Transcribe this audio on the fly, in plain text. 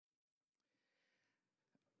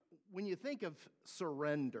When you think of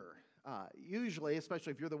surrender, usually,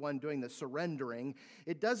 especially if you're the one doing the surrendering,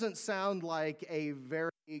 it doesn't sound like a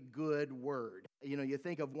very good word. You know, you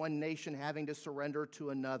think of one nation having to surrender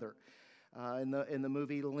to another. In the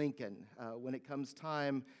movie Lincoln, when it comes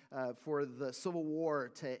time for the Civil War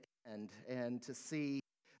to end and to see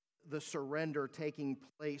the surrender taking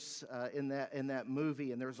place in that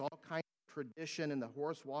movie, and there's all kinds of tradition, and the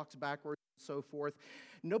horse walks backwards and so forth.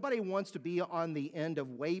 Nobody wants to be on the end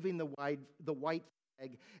of waving the white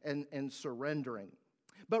flag and surrendering.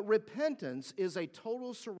 But repentance is a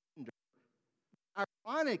total surrender.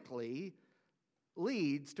 Ironically,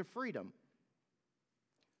 leads to freedom.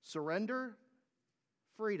 Surrender,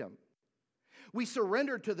 freedom. We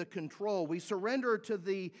surrender to the control. We surrender to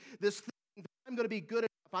this thing that I'm going to be good enough.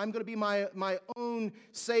 I'm going to be my own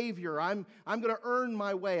savior. I'm going to earn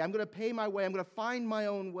my way. I'm going to pay my way. I'm going to find my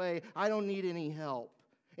own way. I don't need any help.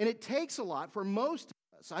 And it takes a lot for most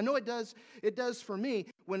of us. I know it does for me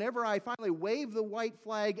whenever I finally wave the white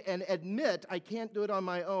flag and admit I can't do it on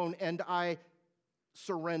my own, and I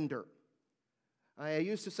surrender. I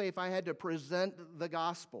used to say if I had to present the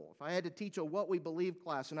gospel, if I had to teach a what we believe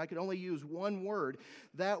class, and I could only use one word,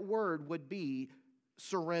 that word would be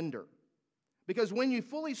surrender. Because when you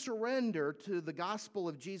fully surrender to the gospel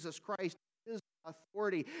of Jesus Christ, His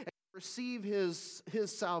authority, and receive His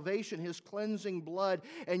salvation, His cleansing blood,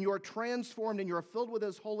 and you're transformed and you're filled with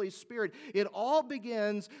His Holy Spirit, it all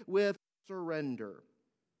begins with surrender.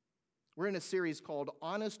 We're in a series called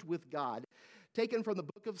Honest with God, taken from the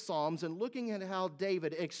book of Psalms and looking at how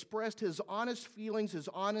David expressed his honest feelings, his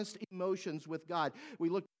honest emotions with God. We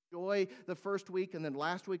looked at joy the first week, and then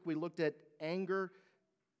last week we looked at anger.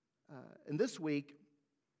 And this week,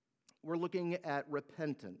 we're looking at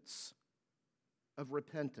repentance,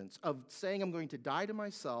 of saying I'm going to die to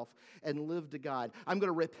myself and live to God. I'm going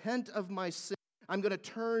to repent of my sin. I'm going to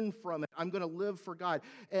turn from it. I'm going to live for God.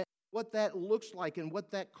 And what that looks like and what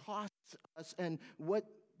that costs us and what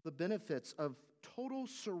the benefits of total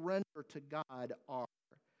surrender to God are.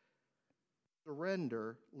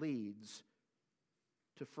 Surrender leads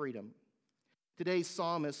to freedom. Today's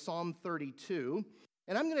psalm is Psalm 32,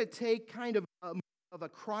 and I'm going to take kind of a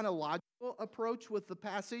chronological approach with the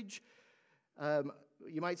passage.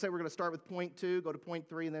 You might say we're going to start with point 2, go to point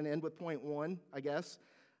 3, and then end with point 1, I guess.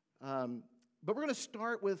 But we're going to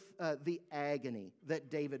start with the agony that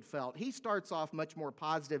David felt. He starts off much more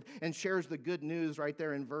positive and shares the good news right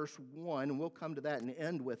there in verse 1, and we'll come to that and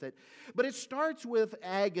end with it. But it starts with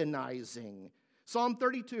agonizing. Psalm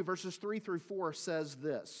 32, verses 3 through 4 says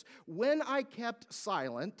this: "When I kept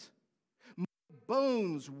silent, my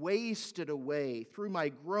bones wasted away through my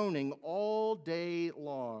groaning all day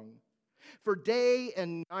long. For day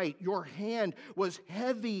and night your hand was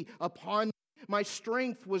heavy upon me. My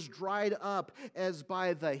strength was dried up as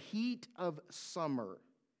by the heat of summer."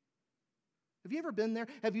 Have you ever been there?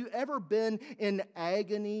 Have you ever been in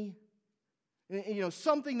agony? You know,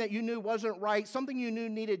 something that you knew wasn't right, something you knew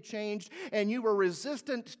needed changed, and you were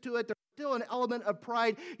resistant to it. There's still an element of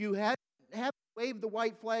pride. You haven't waved the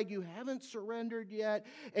white flag. You haven't surrendered yet,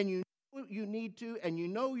 and you know you need to, and you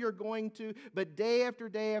know you're going to, but day after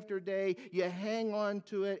day after day, you hang on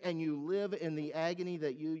to it, and you live in the agony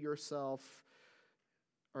that you yourself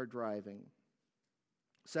are driving.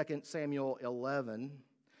 2 Samuel 11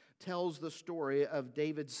 tells the story of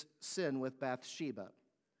David's sin with Bathsheba.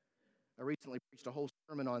 I recently preached a whole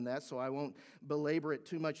sermon on that, so I won't belabor it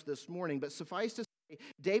too much this morning. But suffice to say,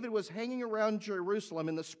 David was hanging around Jerusalem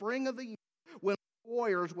in the spring of the year when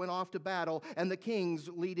warriors went off to battle and the kings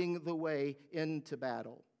leading the way into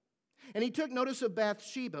battle. And he took notice of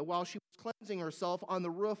Bathsheba while she was cleansing herself on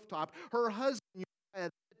the rooftop. Her husband, Uriah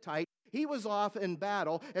the Hittite, he was off in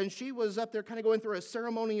battle, and she was up there kind of going through a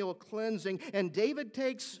ceremonial cleansing, and David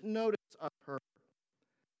takes notice of her.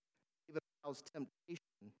 David allows temptation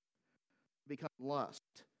to become lust,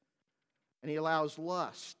 and he allows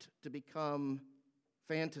lust to become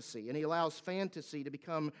fantasy, and he allows fantasy to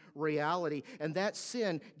become reality, and that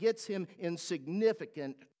sin gets him in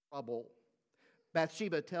significant trouble.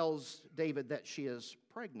 Bathsheba tells David that she is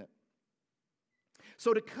pregnant.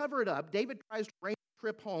 So to cover it up, David tries to arrange a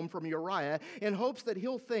trip home from Uriah in hopes that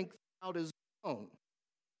he'll think out his own.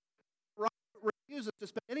 Uriah refuses to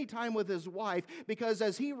spend any time with his wife because,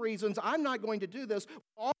 as he reasons, I'm not going to do this.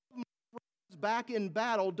 All of my friends back in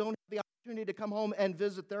battle don't have the opportunity to come home and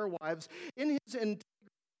visit their wives. In his integrity,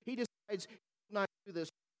 he decides he will not do this.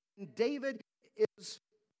 And David is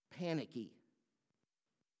panicky.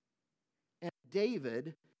 And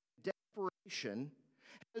David, desperation,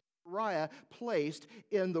 has Uriah placed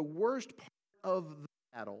in the worst part of the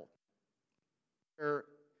battle, where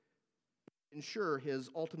ensure his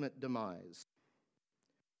ultimate demise.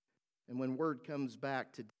 And when word comes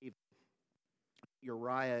back to David,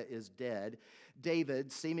 Uriah is dead,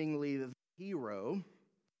 David, seemingly the hero,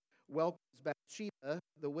 welcomes Bathsheba,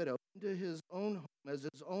 the widow, into his own home as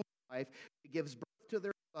his own wife. He gives birth to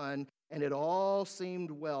their son, and it all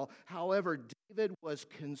seemed well. However, David was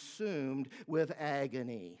consumed with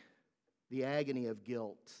agony, the agony of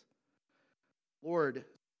guilt. Lord,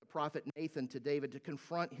 the prophet Nathan to David to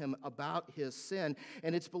confront him about his sin.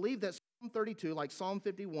 And it's believed that Psalm 32, like Psalm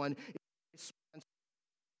 51,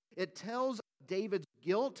 it tells David's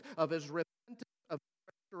guilt of his repentance, of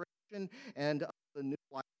restoration, and of the new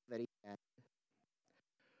life that he had.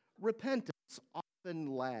 Repentance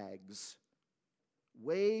often lags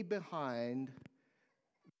way behind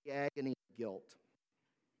the agony of guilt.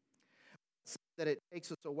 That it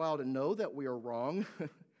takes us a while to know that we are wrong.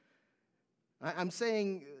 I'm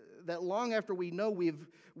saying that long after we know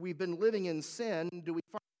we've been living in sin, do we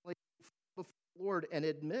finally fall before the Lord and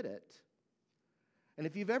admit it? And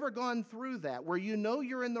if you've ever gone through that, where you know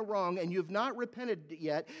you're in the wrong and you've not repented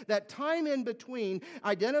yet, that time in between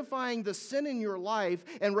identifying the sin in your life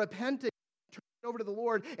and repenting, turning it over to the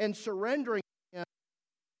Lord and surrendering Him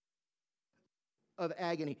of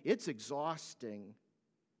agony, it's exhausting.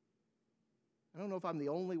 I don't know if I'm the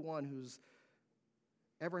only one who's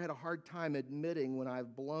ever had a hard time admitting when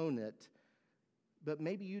I've blown it, but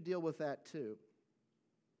maybe you deal with that too.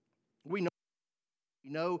 We know we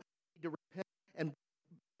need to repent, and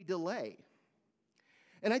we delay.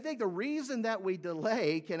 And I think the reason that we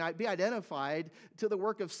delay can be identified to the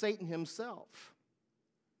work of Satan himself.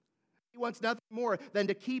 He wants nothing more than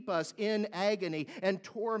to keep us in agony and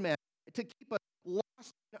torment, to keep us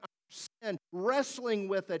lost in our sin, wrestling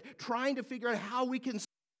with it, trying to figure out how we can save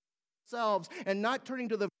ourselves, and not turning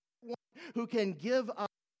to the one who can give us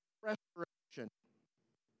restoration.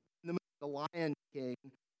 In the movie The Lion King,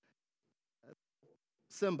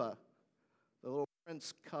 Simba, the little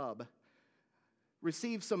prince cub,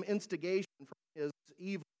 receives some instigation from his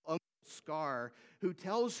evil uncle Scar, who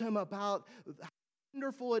tells him about how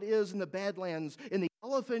wonderful it is in the Badlands, in the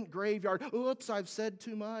elephant graveyard. Oops, I've said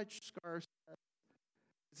too much, Scar said.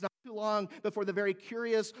 It's not too long before the very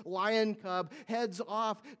curious lion cub heads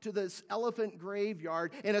off to this elephant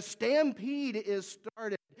graveyard, and a stampede is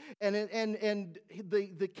started. And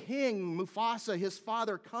the king, Mufasa, his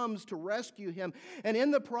father, comes to rescue him. And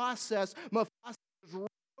in the process, Mufasa is run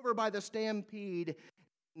over by the stampede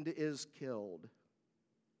and is killed.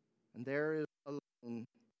 And there is alone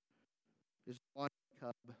his lion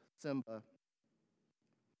cub, Simba,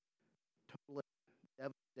 totally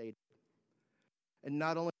devastated. And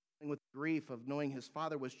not only with grief of knowing his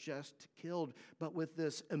father was just killed, but with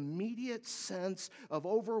this immediate sense of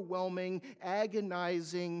overwhelming,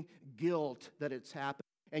 agonizing guilt that it's happened.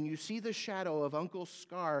 And you see the shadow of Uncle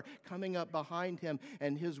Scar coming up behind him,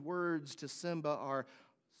 and his words to Simba are,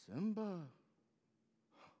 "Simba,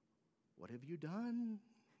 what have you done?"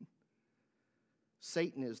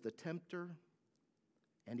 Satan is the tempter,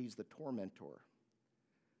 and he's the tormentor.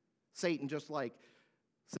 Satan, just like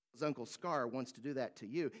Simba's Uncle Scar, wants to do that to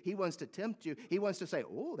you. He wants to tempt you. He wants to say,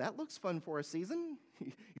 "Oh, that looks fun for a season.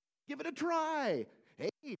 Give it a try. Hey,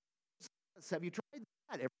 have you tried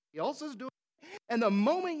that? Everybody else is doing it." And the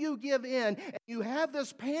moment you give in and you have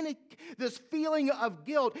this panic, this feeling of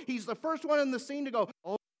guilt, he's the first one in the scene to go,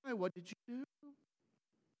 "Oh my, what did you do?"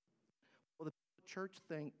 Well, the people at church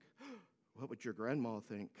think, "What would your grandma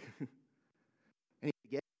think?" And he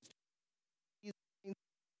begins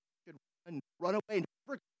to run away.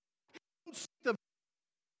 The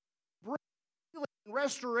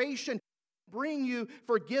restoration bring you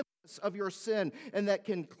forgiveness of your sin, and that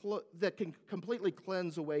can completely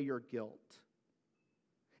cleanse away your guilt.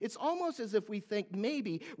 It's almost as if we think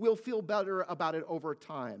maybe we'll feel better about it over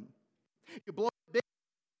time. You blow it big,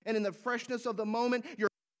 and in the freshness of the moment, you're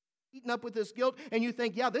eaten up with this guilt, and you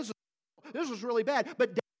think, "Yeah, this was really bad."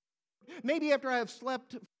 But maybe after I have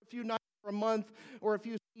slept for a few nights, or a month, or a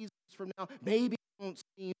few seasons from now, maybe it won't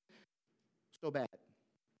seem so bad.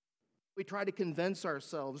 We try to convince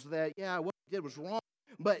ourselves that, yeah, what we did was wrong,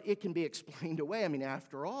 but it can be explained away. I mean,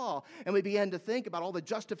 after all. And we begin to think about all the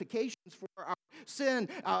justifications for our sin.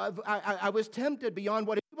 I was tempted beyond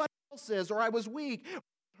what anybody else is, or I was weak,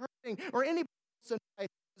 or hurting, or anybody else in my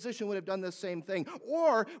position would have done the same thing.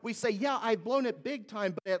 Or we say, yeah, I've blown it big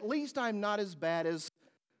time, but at least I'm not as bad as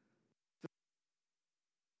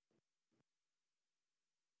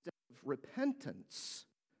repentance.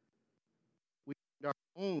 We find our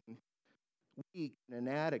own weak and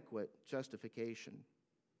inadequate justification.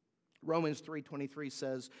 Romans 3:23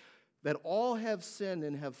 says that all have sinned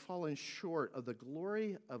and have fallen short of the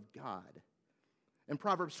glory of God. And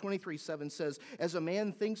Proverbs 23:7 says, as a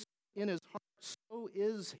man thinks in his heart, so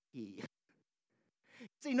is he.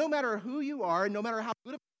 See, no matter who you are, no matter how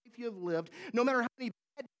good of a life you have lived, no matter how many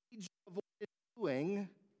bad deeds you avoided doing,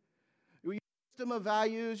 your system of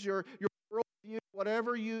values, your worldview,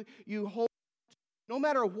 whatever you hold, no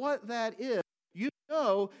matter what that is, you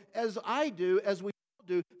know, as I do, as we all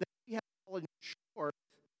do, that we have fallen short.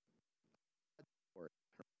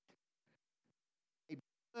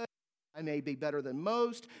 I may be better than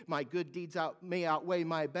most. My good deeds may outweigh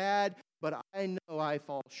my bad, but I know I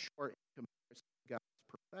fall short in comparison to God's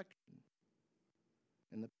perfection.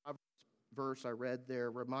 And the Proverbs verse I read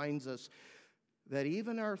there reminds us that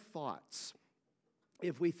even our thoughts,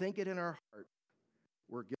 if we think it in our heart,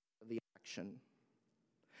 we're guilty of the action.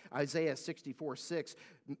 Isaiah 64:6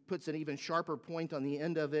 puts an even sharper point on the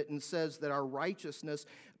end of it and says that our righteousness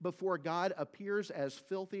before God appears as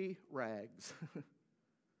filthy rags.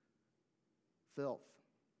 Filth.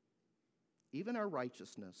 Even our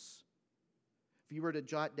righteousness. If you were to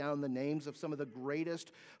jot down the names of some of the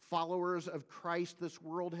greatest followers of Christ this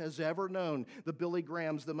world has ever known, the Billy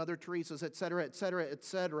Grahams, the Mother Teresas, etc., etc.,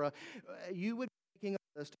 etc., you would be making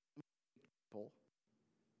a list of people.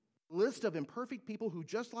 A list of imperfect people who,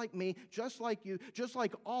 just like me, just like you, just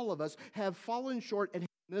like all of us, have fallen short and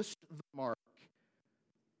have missed the mark.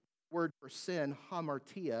 The word for sin,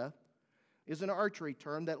 hamartia, is an archery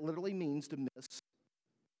term that literally means to miss the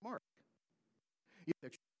mark. You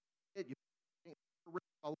picture it, you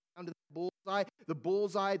all down to the bullseye. The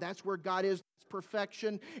bullseye, that's where God is, that's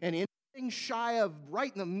perfection. And anything shy of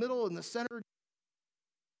right in the middle, in the center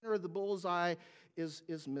of the bullseye is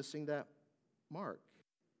missing that mark.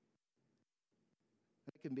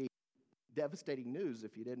 That can be devastating news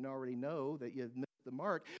if you didn't already know that you had missed the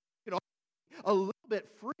mark. It can also be a little bit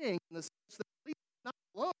freeing in the sense that at least I'm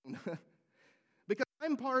not alone. Because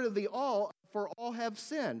I'm part of the all, for all have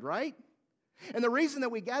sinned, right? And the reason that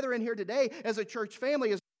we gather in here today as a church family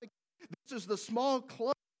is this is the small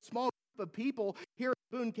group of people here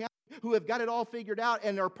in Boone County who have got it all figured out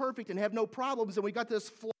and are perfect and have no problems, and we got this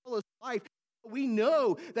flawless life. We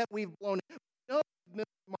know that we've blown it.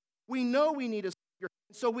 We know we need a Savior.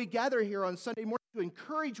 So we gather here on Sunday morning to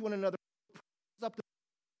encourage one another up to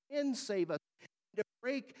and save us, to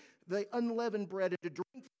break the unleavened bread and to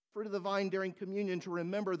drink fruit of the vine during communion, to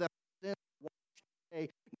remember that our sins are washed away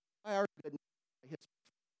by our goodness, by His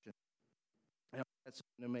perfection. Now, that's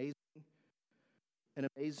an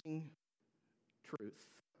amazing truth.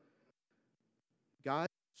 God's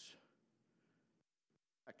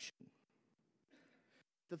perfection.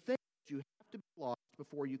 The thing is, you have to be lost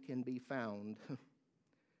before you can be found.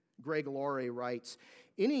 Greg Laurie writes,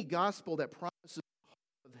 any gospel that promises the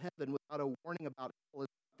hope of heaven without a warning about hell is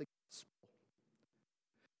not the gospel.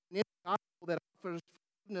 Any gospel that offers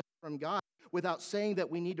forgiveness from God without saying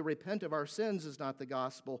that we need to repent of our sins is not the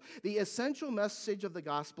gospel. The essential message of the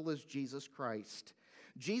gospel is Jesus Christ.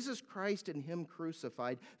 Jesus Christ and Him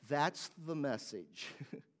crucified, that's the message.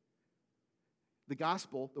 The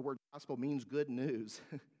gospel, the word gospel means good news.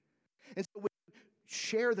 And so we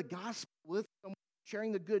share the gospel with someone,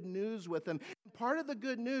 sharing the good news with them. And part of the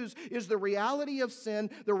good news is the reality of sin,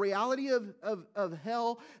 the reality of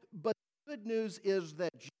hell, but the good news is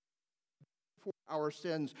that Jesus for our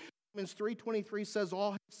sins. Romans 3:23 says,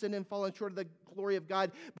 all have sinned and fallen short of the glory of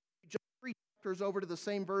God. But just 3 chapters over to the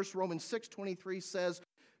same verse, Romans 6:23 says,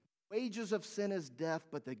 wages of sin is death,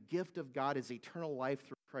 but the gift of God is eternal life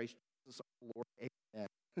through Christ Jesus our Lord. Amen.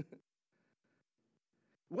 It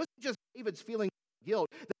wasn't just David's feeling of guilt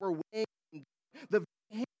that were weighing him down. The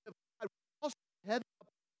hand of God was also heavy.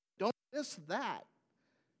 Don't miss that.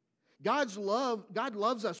 God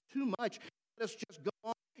loves us too much. Let us just go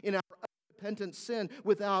on in our unrepentant sin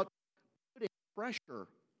without putting pressure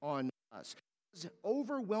on us. His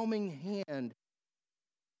overwhelming hand.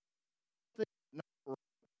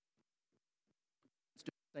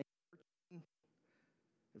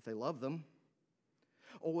 If they love them.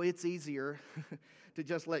 Oh, it's easier to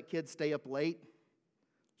just let kids stay up late,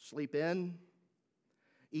 sleep in,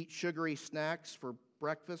 eat sugary snacks for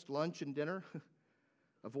breakfast, lunch, and dinner,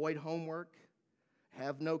 avoid homework,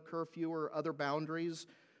 have no curfew or other boundaries,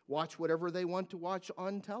 watch whatever they want to watch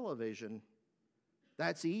on television.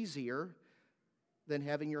 That's easier than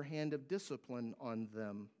having your hand of discipline on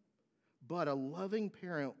them. But a loving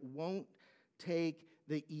parent won't take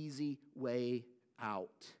the easy way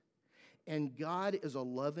out. And God is a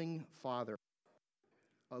loving Father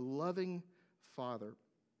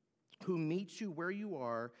who meets you where you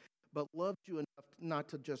are, but loves you enough not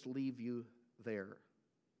to just leave you there.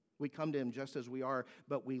 We come to Him just as we are,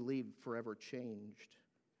 but we leave forever changed.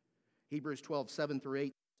 Hebrews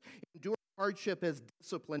 12:7-8. Endure hardship as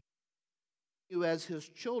discipline you as his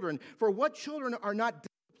children. For what children are not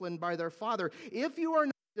disciplined by their father? If you are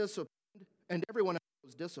not disciplined, and everyone else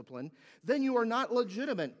is disciplined, then you are not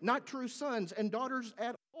legitimate, not true sons and daughters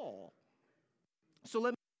at all. So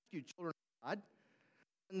let me ask you, children of God,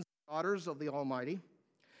 sons and daughters of the Almighty,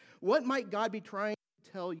 what might God be trying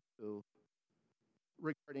to tell you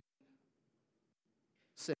regarding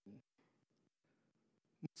sin,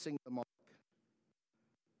 missing the mark,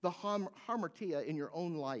 the hamartia in your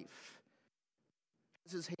own life?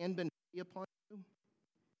 Has his hand been heavy upon you?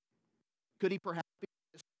 Could he perhaps be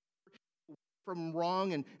from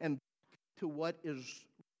wrong and back to what is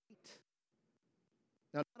right?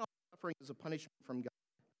 Now, not all suffering is a punishment from God.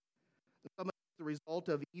 Some of it is the result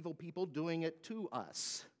of evil people doing it to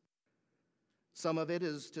us. Some of it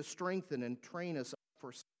is to strengthen and train us up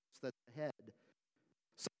for service that's ahead.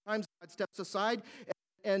 Sometimes God steps aside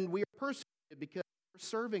and we are persecuted because we're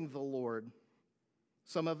serving the Lord.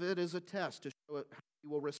 Some of it is a test to show how we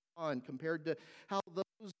will respond compared to how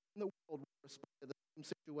those in the world will respond to the same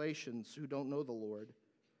situations who don't know the Lord.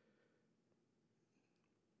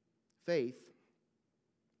 Faith,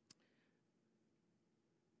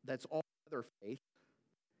 that's all other faith.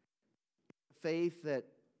 Faith that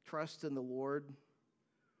trusts in the Lord,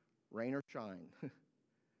 rain or shine.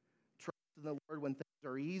 Trust in the Lord when things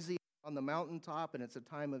are easy on the mountaintop and it's a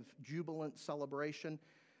time of jubilant celebration.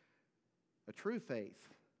 A true faith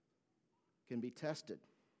can be tested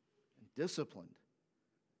and disciplined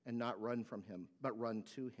and not run from him, but run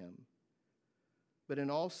to him. But in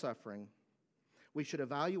all suffering, we should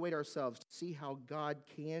evaluate ourselves to see how God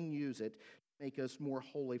can use it to make us more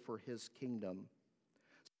holy for his kingdom.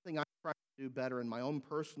 Something I try to do better in my own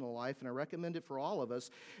personal life, and I recommend it for all of us,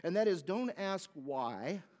 and that is don't ask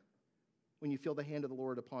why when you feel the hand of the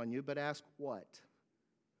Lord upon you, but ask what.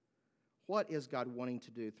 What is God wanting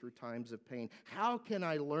to do through times of pain? How can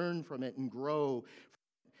I learn from it and grow?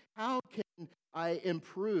 How can I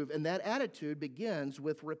improve? And that attitude begins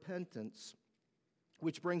with repentance,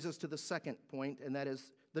 which brings us to the second point, and that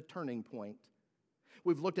is the turning point.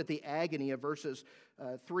 We've looked at the agony of verses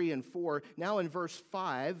 3 and 4. Now in verse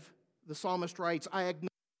 5, the psalmist writes, I acknowledge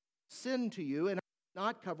sin to you, and I will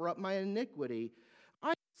not cover up my iniquity.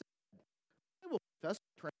 I said, I will confess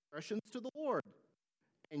my transgressions to the Lord,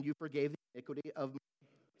 and you forgave the iniquity of my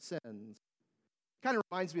sins. Kind of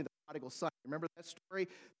reminds me of the prodigal son. Remember that story?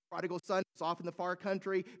 The prodigal son is off in the far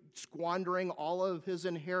country, squandering all of his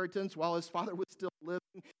inheritance while his father was still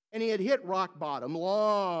living, and he had hit rock bottom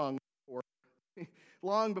long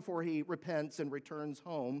before he repents and returns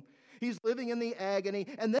home. He's living in the agony,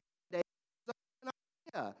 and then one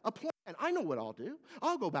day, a plan. I know what I'll do.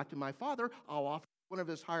 I'll go back to my father. I'll offer one of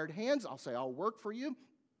his hired hands. I'll say, I'll work for you.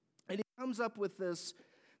 And he comes up with this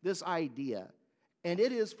idea, and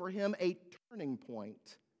it is for him a turning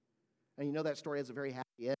point. And you know that story has a very happy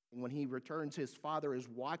ending. When he returns, his father is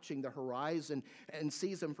watching the horizon and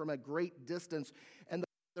sees him from a great distance, and the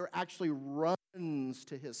father actually runs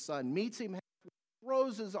to his son, meets him,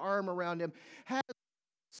 throws his arm around him, has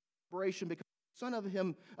celebration because the son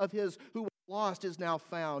of his who was lost is now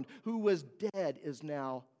found, who was dead is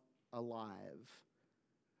now alive.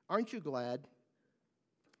 Aren't you glad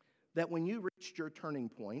that when you reached your turning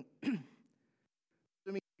point,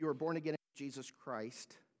 assuming you were born again in Jesus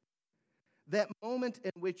Christ, that moment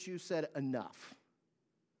in which you said, enough,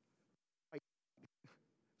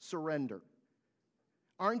 surrender,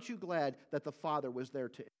 aren't you glad that the Father was there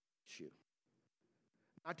to embrace you?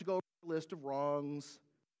 Not to go over a list of wrongs,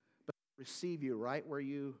 but to receive you right where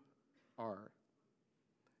you are.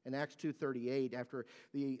 In Acts 2:38, after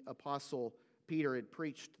the Apostle Peter had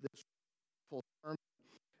preached this full sermon,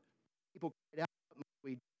 people cried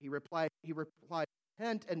out, he replied,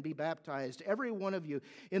 repent and be baptized, every one of you,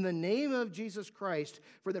 in the name of Jesus Christ,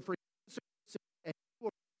 for the forgiveness of sins, and you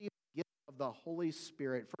will receive the gift of the Holy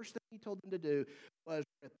Spirit. First thing he told them to do was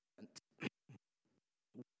repent.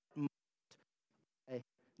 What must I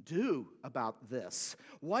do about this?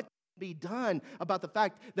 What can be done about the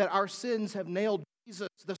fact that our sins have nailed Jesus,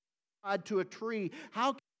 the Son of God, to a tree?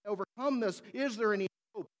 How can I overcome this? Is there any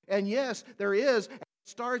hope? And yes, there is. It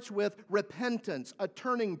starts with repentance, a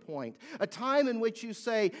turning point, a time in which you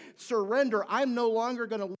say, surrender. I'm no longer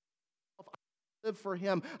going to live for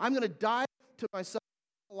him. I'm going to die to myself,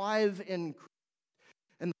 alive in Christ.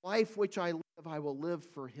 And the life which I live, I will live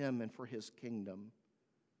for him and for his kingdom.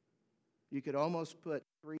 You could almost put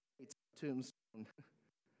 3 dates on a tombstone.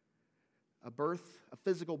 A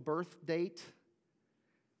physical birth date,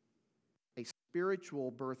 a spiritual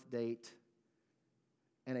birth date,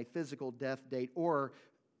 and a physical death date, or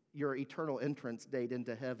your eternal entrance date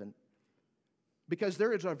into heaven. because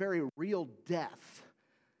there is a very real death.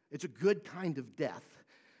 It's a good kind of death.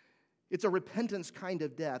 It's a repentance kind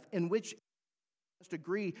of death in which I must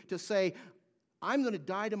agree to say, I'm going to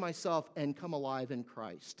die to myself and come alive in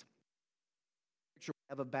Christ. We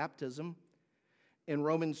have a baptism. In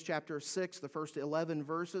Romans chapter 6, the first 11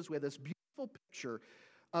 verses, we have this beautiful picture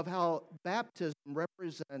of how baptism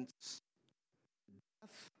represents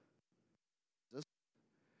death,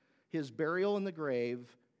 his burial in the grave,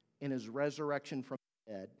 and his resurrection from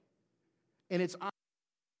the dead. And it's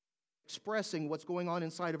expressing what's going on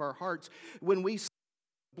inside of our hearts when we see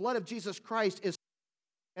the blood of Jesus Christ is,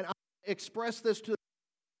 and I express this to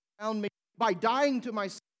around me by dying to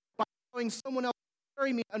myself, by allowing someone else to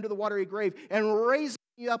bury me under the watery grave and raising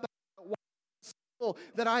me up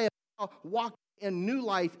that I am now walking in new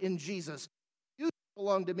life in Jesus. You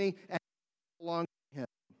belong to me and I belong to him.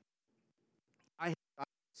 I have died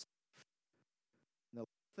to myself. And the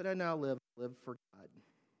life that I now live for God.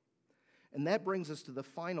 And that brings us to the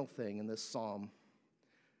final thing in this psalm.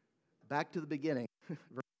 Back to the beginning,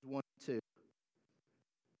 verses 1 and 2.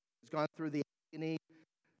 He's gone through the agony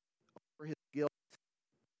over his guilt,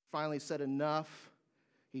 finally said enough.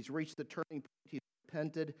 He's reached the turning point, he's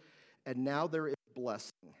repented, and now there is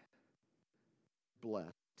blessing.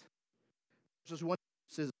 Blessed. Verses 1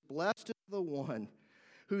 says, blessed is the one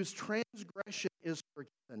whose transgression is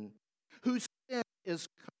forgiven, whose sin is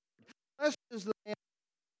covered. Blessed is the man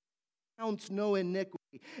who counts no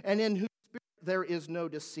iniquity, and in whose spirit there is no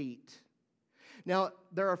deceit. Now,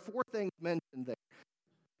 there are 4 things mentioned there.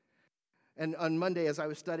 And on Monday, as I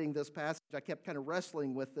was studying this passage, I kept kind of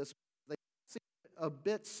wrestling with this. They seem a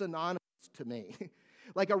bit synonymous to me.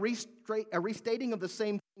 Like a restating of the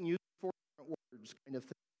same thing using 4 different words kind of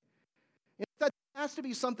thing. In fact, there has to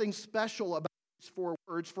be something special about these 4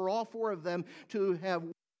 words for all 4 of them to have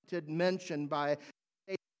wanted mentioned by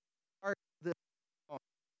this song.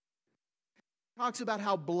 He talks about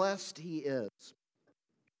how blessed he is.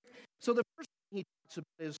 So the first thing he talks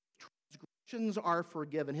about is transgressions are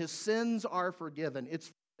forgiven. His sins are forgiven. It's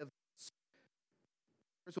forgiveness.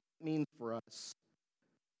 Here's what it means for us.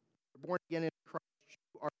 We're born again in Christ.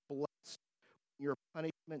 You are blessed when your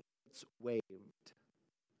punishment gets waived.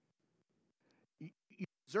 You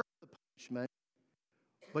deserve the punishment,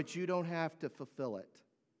 but you don't have to fulfill it.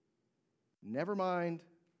 Never mind,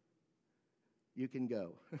 you can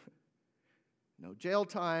go. No jail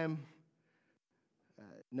time,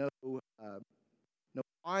 no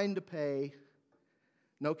fine to pay,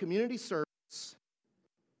 no community service,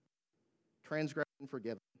 transgression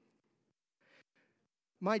forgiven.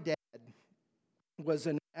 My dad was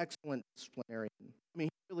an excellent disciplinarian. I mean,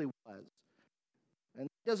 he really was. And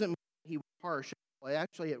it doesn't mean he was harsh.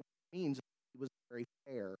 Actually, it means he was very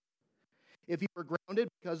fair. If you were grounded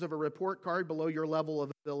because of a report card below your level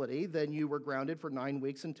of ability, then you were grounded for 9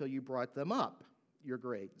 weeks until you brought them up, your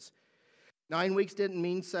grades. 9 weeks didn't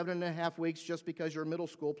mean 7.5 weeks just because your middle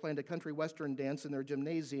school planned a country western dance in their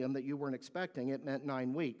gymnasium that you weren't expecting. It meant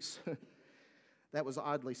 9 weeks. That was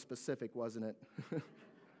oddly specific, wasn't it?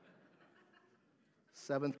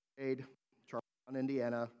 7th grade, Charlestown,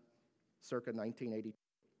 Indiana, circa 1982.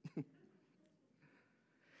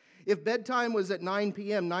 If bedtime was at 9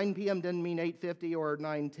 p.m., 9 p.m. didn't mean 8:50 or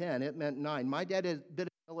 9:10. It meant 9. My dad had been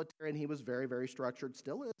in the military, and he was very, very structured,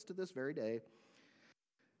 still is to this very day.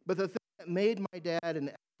 But the thing that made my dad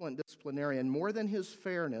an excellent disciplinarian, more than his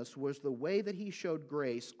fairness, was the way that he showed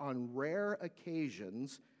grace on rare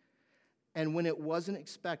occasions and when it wasn't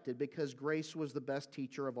expected, because grace was the best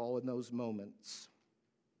teacher of all in those moments.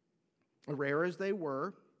 Rare as they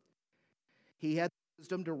were, he had the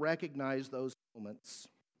wisdom to recognize those moments.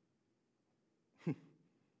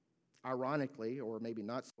 Ironically, or maybe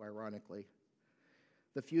not so ironically,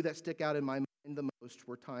 the few that stick out in my mind the most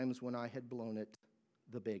were times when I had blown it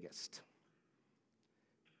the biggest.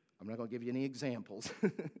 I'm not going to give you any examples,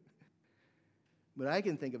 but I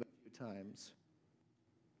can think of a few times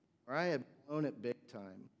where I had blown it big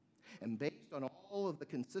time. And based on all of the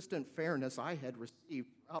consistent fairness I had received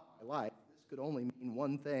throughout my life, this could only mean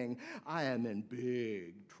one thing: I am in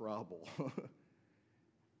big trouble.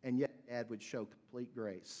 And yet, Dad would show complete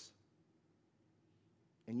grace.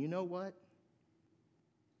 And you know what?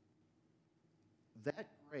 That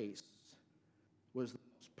grace was the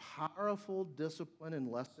most powerful discipline and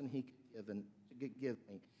lesson he could give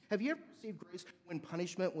me. Have you ever received grace when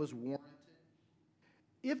punishment was warranted?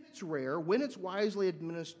 If it's rare, when it's wisely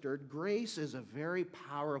administered, grace is a very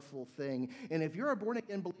powerful thing. And if you're a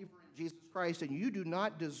born-again believer in Jesus Christ and you do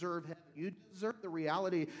not deserve heaven, you deserve the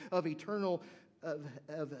reality of eternal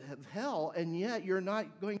of hell, and yet you're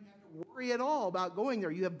not going to have to worry at all about going there.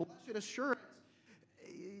 You have blessed assurance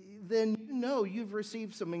then you know you've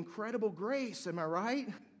received some incredible grace. Am I right?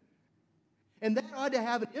 And that ought to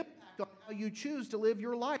have an impact on how you choose to live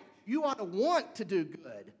your life. You ought to want to do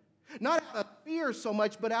good. Not out of fear so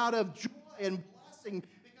much, but out of joy and blessing,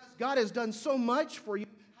 because God has done so much for you.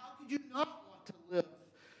 How could you not want to live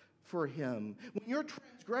for Him? When your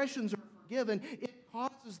transgressions are forgiven, it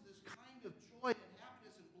causes this kind of joy and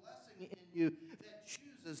happiness and blessing in you that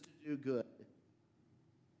chooses to do good.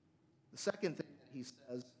 The second thing that he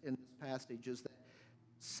says in this passage is that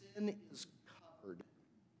sin is covered.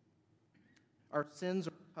 Our sins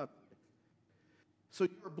are covered. So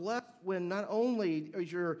you're blessed when not only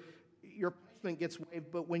is your punishment gets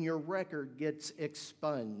waived, but when your record gets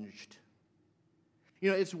expunged.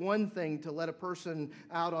 You know, it's one thing to let a person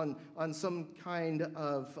out on some kind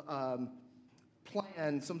of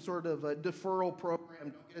plan, some sort of a deferral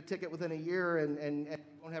program, don't get a ticket within a year and you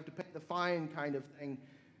won't have to pay the fine kind of thing.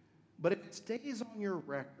 But if it stays on your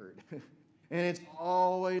record, and it's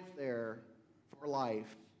always there for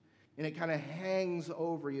life, and it kind of hangs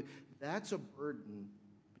over you, that's a burden.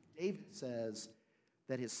 David says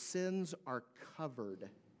that his sins are covered,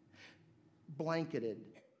 blanketed,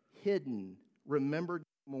 hidden, remembered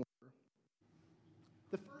more.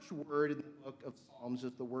 The first word in the book of Psalms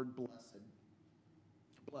is the word blessed.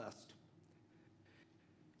 Blessed.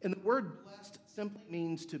 And the word blessed simply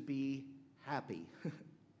means to be happy.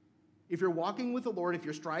 If you're walking with the Lord, if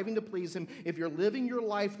you're striving to please Him, if you're living your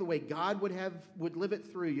life the way God would live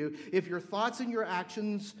it through you, if your thoughts and your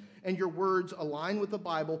actions and your words align with the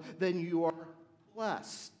Bible, then you are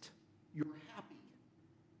blessed. You're happy.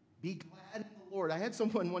 Be glad in the Lord. I had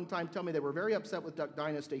someone one time tell me they were very upset with Duck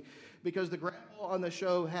Dynasty because the grandpa on the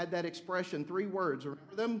show had that expression, 3 words.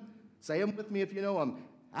 Remember them? Say them with me if you know them.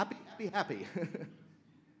 Happy, happy, happy.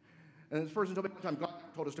 And this person told me one time, God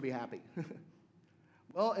never told us to be happy.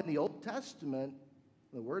 Well, in the Old Testament,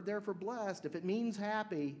 the word there for blessed, if it means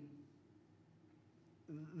happy,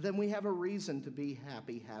 then we have a reason to be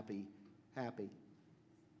happy, happy, happy.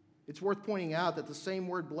 It's worth pointing out that the same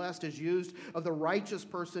word blessed is used of the righteous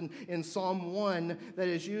person in Psalm 1 that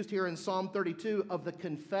is used here in Psalm 32 of the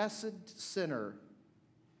confessed sinner.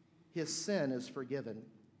 His sin is forgiven.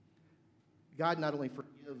 God not only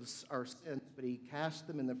forgives our sins, but He casts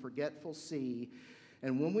them in the forgetful sea.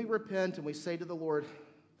 And when we repent and we say to the Lord,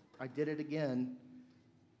 I did it again,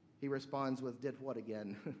 He responds with, did what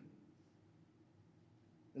again?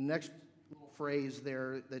 The next little phrase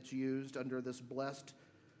there that's used under this blessed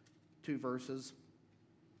 2 verses,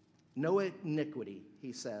 no iniquity,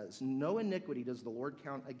 He says. No iniquity does the Lord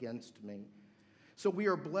count against me. So we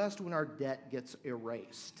are blessed when our debt gets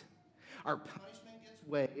erased. Our punishment gets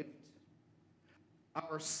waived.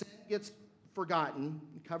 Our sin gets forgotten,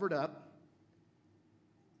 covered up.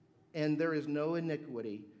 And there is no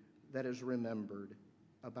iniquity that is remembered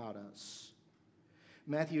about us.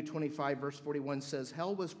 Matthew 25, verse 41 says,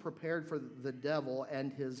 hell was prepared for the devil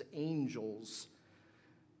and his angels.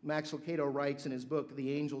 Max Lucado writes in his book,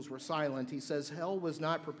 The Angels Were Silent, he says, hell was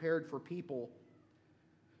not prepared for people.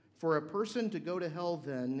 For a person to go to hell,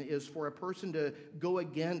 then, is for a person to go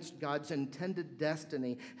against God's intended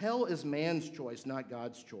destiny. Hell is man's choice, not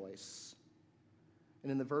God's choice.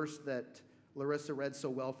 And in the verse that Larissa read so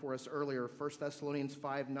well for us earlier, 1 Thessalonians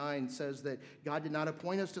 5:9 says that God did not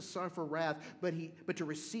appoint us to suffer wrath, but to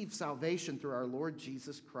receive salvation through our Lord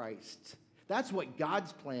Jesus Christ. That's what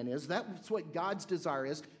God's plan is. That's what God's desire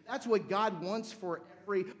is. That's what God wants for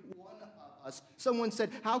every one of us. Someone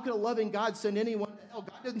said, how could a loving God send anyone to hell?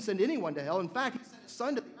 God didn't send anyone to hell. In fact, He sent His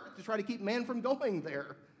Son to the earth to try to keep man from going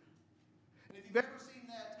there. And if you've ever seen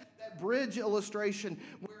that bridge illustration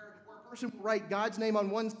where a person will write God's name on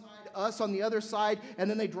one side, us on the other side, and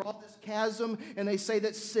then they draw this chasm, and they say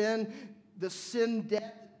that the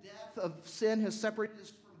death of sin has separated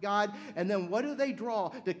us from God, and then what do they draw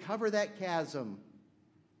to cover that chasm?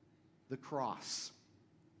 The cross.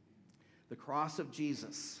 The cross of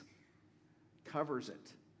Jesus covers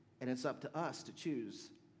it, and it's up to us to choose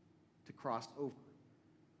to cross over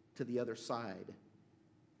to the other side,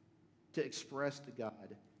 to express to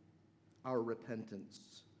God our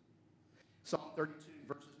repentance. Psalm 32,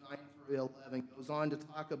 verses 9 through 11 goes on to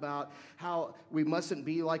talk about how we mustn't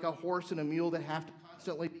be like a horse and a mule that have to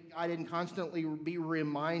constantly be guided and constantly be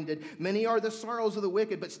reminded. Many are the sorrows of the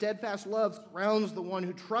wicked, but steadfast love surrounds the one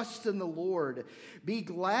who trusts in the Lord. Be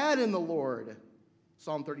glad in the Lord,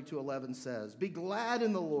 Psalm 32:11 says. Be glad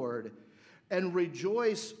in the Lord and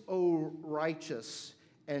rejoice, O righteous,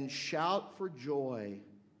 and shout for joy,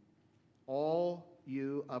 all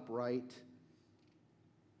you upright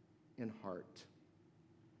in heart.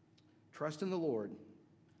 Trust in the Lord.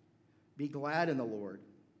 Be glad in the Lord.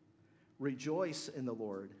 Rejoice in the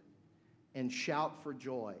Lord. and shout for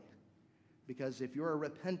joy. Because if you're a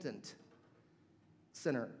repentant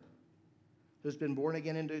sinner who's been born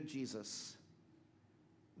again into Jesus,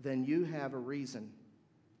 then you have a reason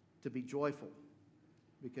to be joyful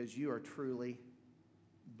because you are truly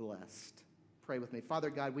blessed. Pray with me. Father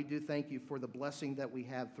God, we do thank you for the blessing that we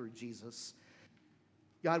have through Jesus.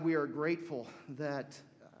 God, we are grateful that,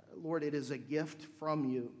 Lord, it is a gift from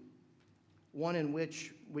you, one in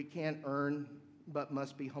which we can't earn but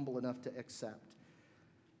must be humble enough to accept.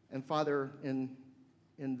 And Father, in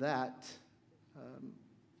that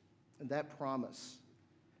promise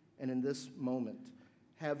and in this moment,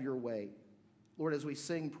 have your way. Lord, as we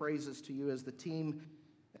sing praises to you, as the team,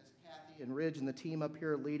 as Kathy and Ridge and the team up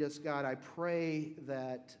here lead us, God, I pray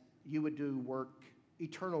that you would do work,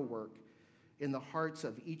 eternal work, in the hearts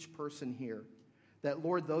of each person here. That,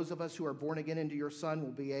 Lord, those of us who are born again into your Son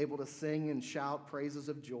will be able to sing and shout praises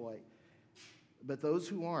of joy. But those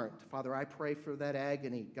who aren't, Father, I pray for that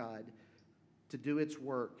agony, God, to do its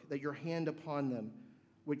work, that your hand upon them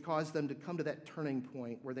would cause them to come to that turning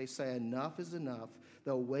point where they say, enough is enough.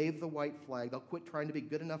 They'll wave the white flag. They'll quit trying to be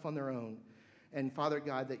good enough on their own. And Father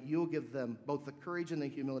God, that you'll give them both the courage and the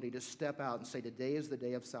humility to step out and say, today is the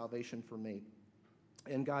day of salvation for me.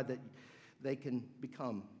 And God, that they can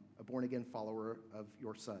become a born-again follower of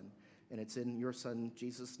your Son. And it's in your Son,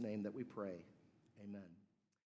 Jesus' name, that we pray. Amen.